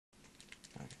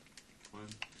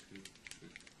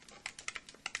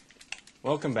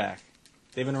Welcome back.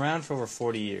 They've been around for over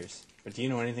 40 years, but do you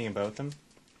know anything about them?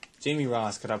 Jamie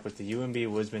Ross caught up with the UNB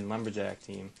Woodsman Lumberjack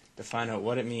team to find out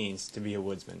what it means to be a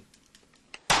woodsman.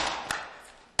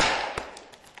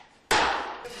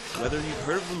 Whether you've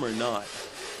heard of them or not,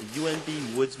 the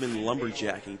UNB Woodsman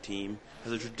Lumberjacking team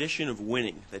has a tradition of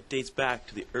winning that dates back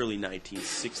to the early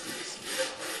 1960s.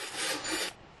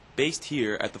 Based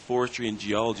here at the Forestry and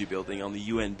Geology Building on the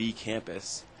UNB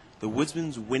campus, the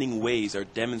Woodsman's winning ways are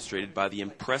demonstrated by the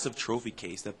impressive trophy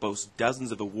case that boasts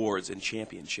dozens of awards and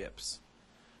championships.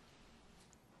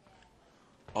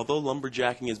 Although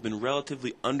lumberjacking has been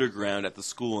relatively underground at the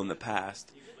school in the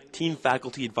past, team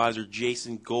faculty advisor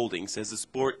Jason Golding says the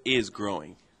sport is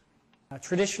growing.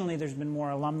 Traditionally, there's been more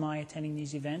alumni attending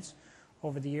these events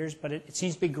over the years, but it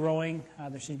seems to be growing.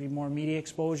 There seems to be more media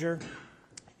exposure.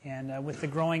 And with the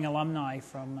growing alumni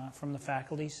from the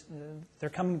faculties, they're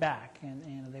coming back,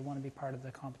 and they want to be part of the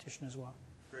competition as well.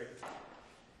 Great.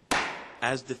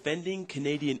 As defending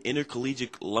Canadian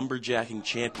intercollegiate lumberjacking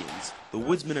champions, the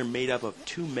Woodsmen are made up of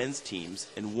 2 men's teams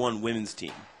and 1 women's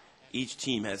team. Each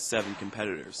team has 7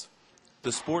 competitors.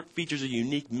 The sport features a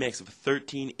unique mix of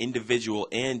 13 individual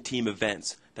and team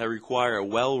events that require a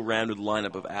well-rounded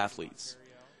lineup of athletes.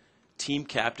 Team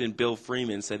captain Bill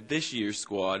Freeman said this year's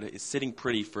squad is sitting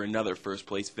pretty for another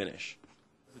first-place finish.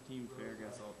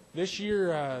 This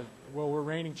year, well, we're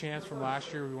reigning champs from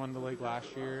last year. We won the league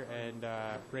last year, and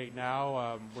right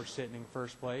now we're sitting in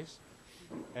first place.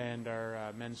 And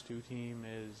our men's 2 team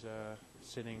is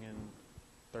sitting in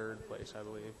 3rd place, I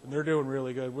believe. And they're doing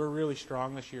really good. We're really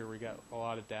strong this year. We got a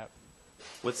lot of depth.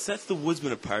 What sets the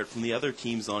Woodsmen apart from the other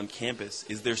teams on campus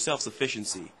is their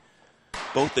self-sufficiency.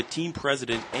 Both the team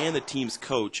president and the team's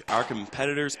coach are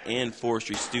competitors and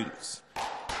forestry students.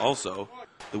 Also,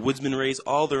 the Woodsmen raise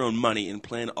all their own money and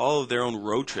plan all of their own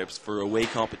road trips for away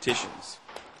competitions.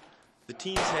 The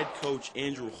team's head coach,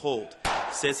 Andrew Holt,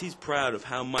 says he's proud of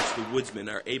how much the Woodsmen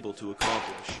are able to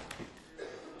accomplish.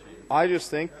 I just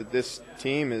think that this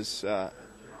team is a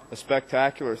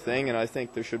spectacular thing, and I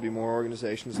think there should be more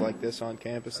organizations like this on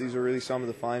campus. These are really some of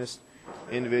the finest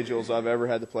individuals I've ever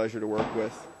had the pleasure to work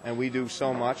with, and we do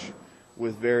so much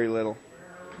with very little.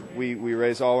 We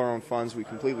raise all our own funds, we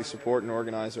completely support and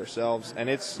organize ourselves, and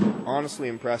it's honestly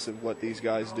impressive what these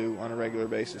guys do on a regular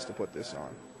basis to put this on.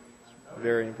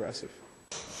 Very impressive.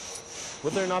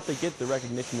 Whether or not they get the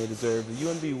recognition they deserve, the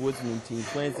UNB Woodsman team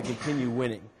plans to continue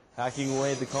winning, hacking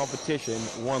away at the competition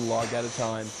 1 log at a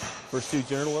time. For Sioux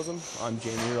Journalism, I'm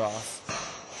Jamie Ross.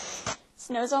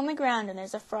 Snow's on the ground and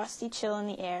there's a frosty chill in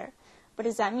the air. But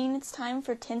does that mean it's time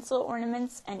for tinsel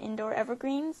ornaments and indoor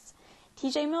evergreens?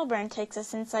 TJ Milburn takes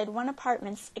us inside one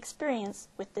apartment's experience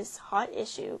with this hot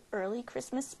issue, early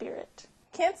Christmas spirit.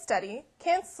 Can't study,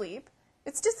 can't sleep.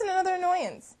 It's just another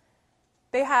annoyance.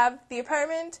 They have the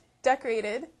apartment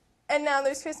decorated, and now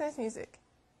there's Christmas music.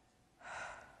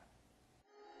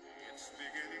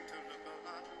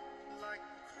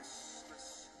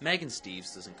 Megan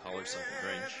Steves doesn't call herself a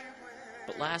Grinch.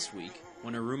 But last week,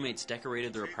 when her roommates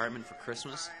decorated their apartment for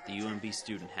Christmas, the UNB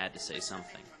student had to say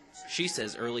something. She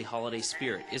says early holiday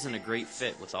spirit isn't a great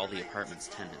fit with all the apartment's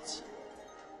tenants.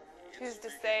 Who's to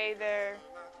say they're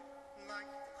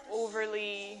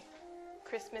overly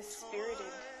Christmas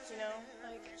spirited, you know?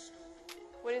 Like,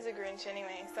 what is a Grinch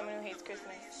anyway? Someone who hates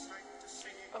Christmas.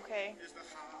 Okay,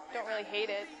 don't really hate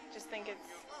it, just think it's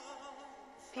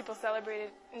people celebrate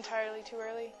it entirely too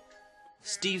early.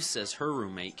 Steve says her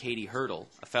roommate, Katie Hurdle,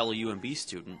 a fellow UNB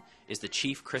student, is the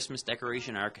chief Christmas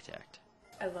decoration architect.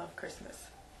 I love Christmas.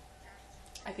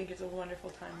 I think it's a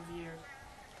wonderful time of year.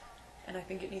 And I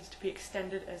think it needs to be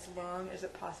extended as long as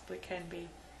it possibly can be.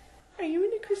 Are you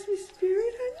in the Christmas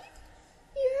spirit, honey?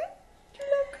 Yeah? Do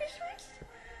you love Christmas?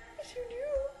 Yes, you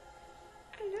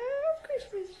do. I love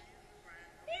Christmas.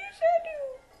 Yes, I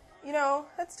do. You know,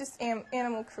 that's just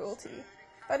animal cruelty.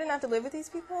 If I didn't have to live with these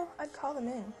people, I'd call them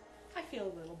in. I feel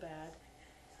a little bad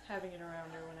having it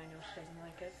around her when I know she doesn't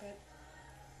like it, but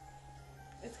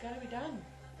it's got to be done.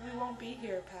 We won't be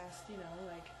here past,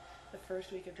 like the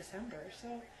first week of December,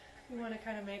 so we want to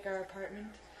kind of make our apartment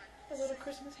a little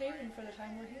Christmas haven for the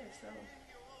time we're here, so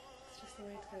it's just the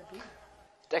way it's got to be.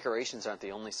 Decorations aren't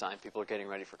the only sign people are getting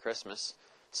ready for Christmas.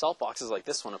 Salt boxes like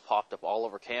this one have popped up all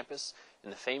over campus,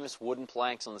 and the famous wooden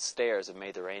planks on the stairs have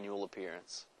made their annual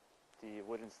appearance. The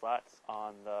wooden slats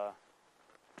on the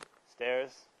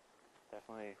stairs,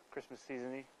 definitely Christmas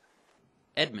season-y.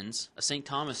 Edmonds, a St.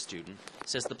 Thomas student,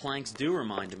 says the planks do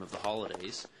remind him of the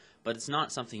holidays, but it's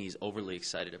not something he's overly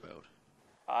excited about.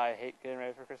 I hate getting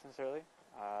ready for Christmas early.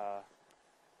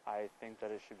 I think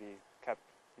that it should be kept,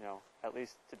 at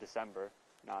least to December,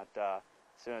 not as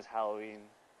soon as Halloween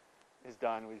is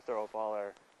done, we throw up all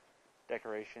our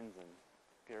decorations and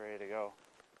get ready to go.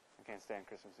 I can't stand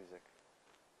Christmas music.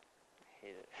 I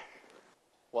hate it.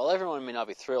 While everyone may not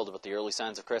be thrilled about the early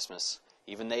signs of Christmas,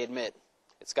 even they admit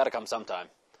it's got to come sometime.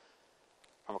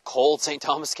 From a cold St.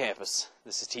 Thomas campus,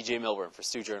 this is TJ Milburn for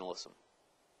Stu Journalism.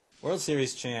 World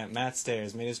Series champ Matt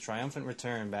Stairs made his triumphant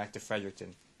return back to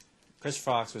Fredericton. Chris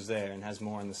Fox was there and has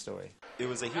more on the story. It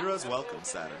was a hero's welcome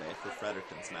Saturday for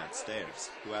Fredericton's Matt Stairs,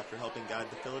 who after helping guide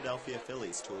the Philadelphia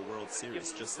Phillies to a World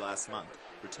Series just last month,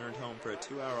 returned home for a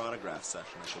 2-hour autograph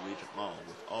session at the Regent Mall,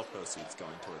 with all proceeds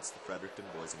going towards the Fredericton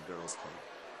Boys and Girls Club.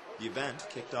 The event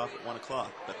kicked off at 1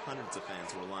 o'clock, but hundreds of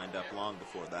fans were lined up long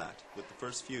before that, with the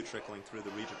first few trickling through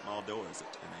the Regent Mall doors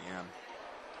at 10 a.m.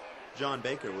 John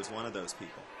Baker was one of those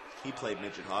people. He played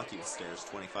midget hockey with Stairs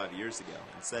 25 years ago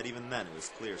and said even then it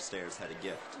was clear Stairs had a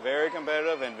gift. Very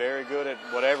competitive and very good at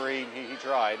whatever he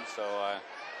tried, so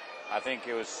I think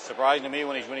it was surprising to me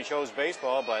when he chose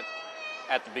baseball, but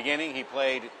at the beginning he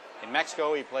played in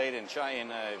Mexico, he played in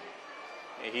China,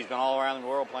 he's been all around the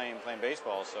world playing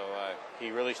baseball, so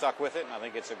he really stuck with it, and I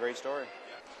think it's a great story.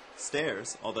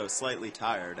 Stairs, although slightly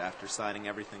tired after signing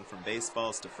everything from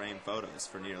baseballs to framed photos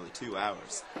for nearly 2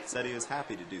 hours, said he was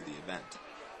happy to do the event.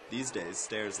 These days,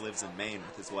 Stairs lives in Maine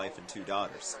with his wife and 2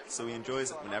 daughters, so he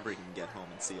enjoys it whenever he can get home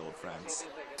and see old friends.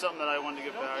 Something that I wanted to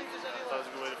give back. I thought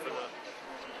it was a good way for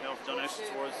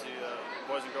donations towards the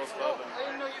Boys and Girls Club.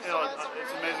 And, it's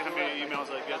amazing how many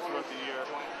emails I get throughout the year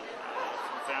from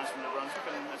fans from New Brunswick,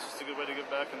 and it's just a good way to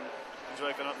give back and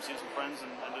enjoy coming up and seeing some friends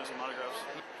and do some autographs.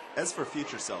 As for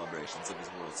future celebrations of his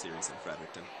World Series in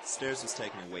Fredericton, Stairs was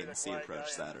taking a wait-and-see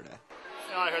approach Saturday.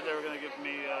 I heard they were going to give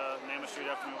me name a street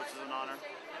after me, which is an honor.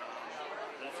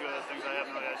 And a few other things I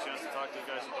haven't really had a chance to talk to you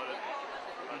guys about it.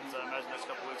 But I imagine next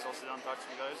couple of weeks I'll sit down and talk to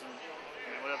you guys, and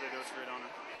whatever they do, it's a great honor.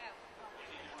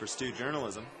 For Stu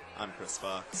Journalism, I'm Chris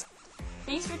Fox.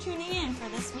 Thanks for tuning in for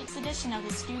this week's edition of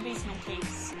the Stu Basement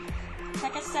Tapes.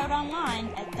 Check us out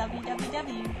online at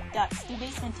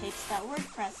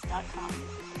www.stubasementtapes.wordpress.com.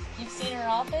 You've seen our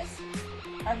office,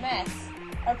 our mess,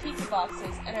 our pizza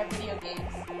boxes, and our video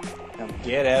games. Now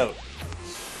get out.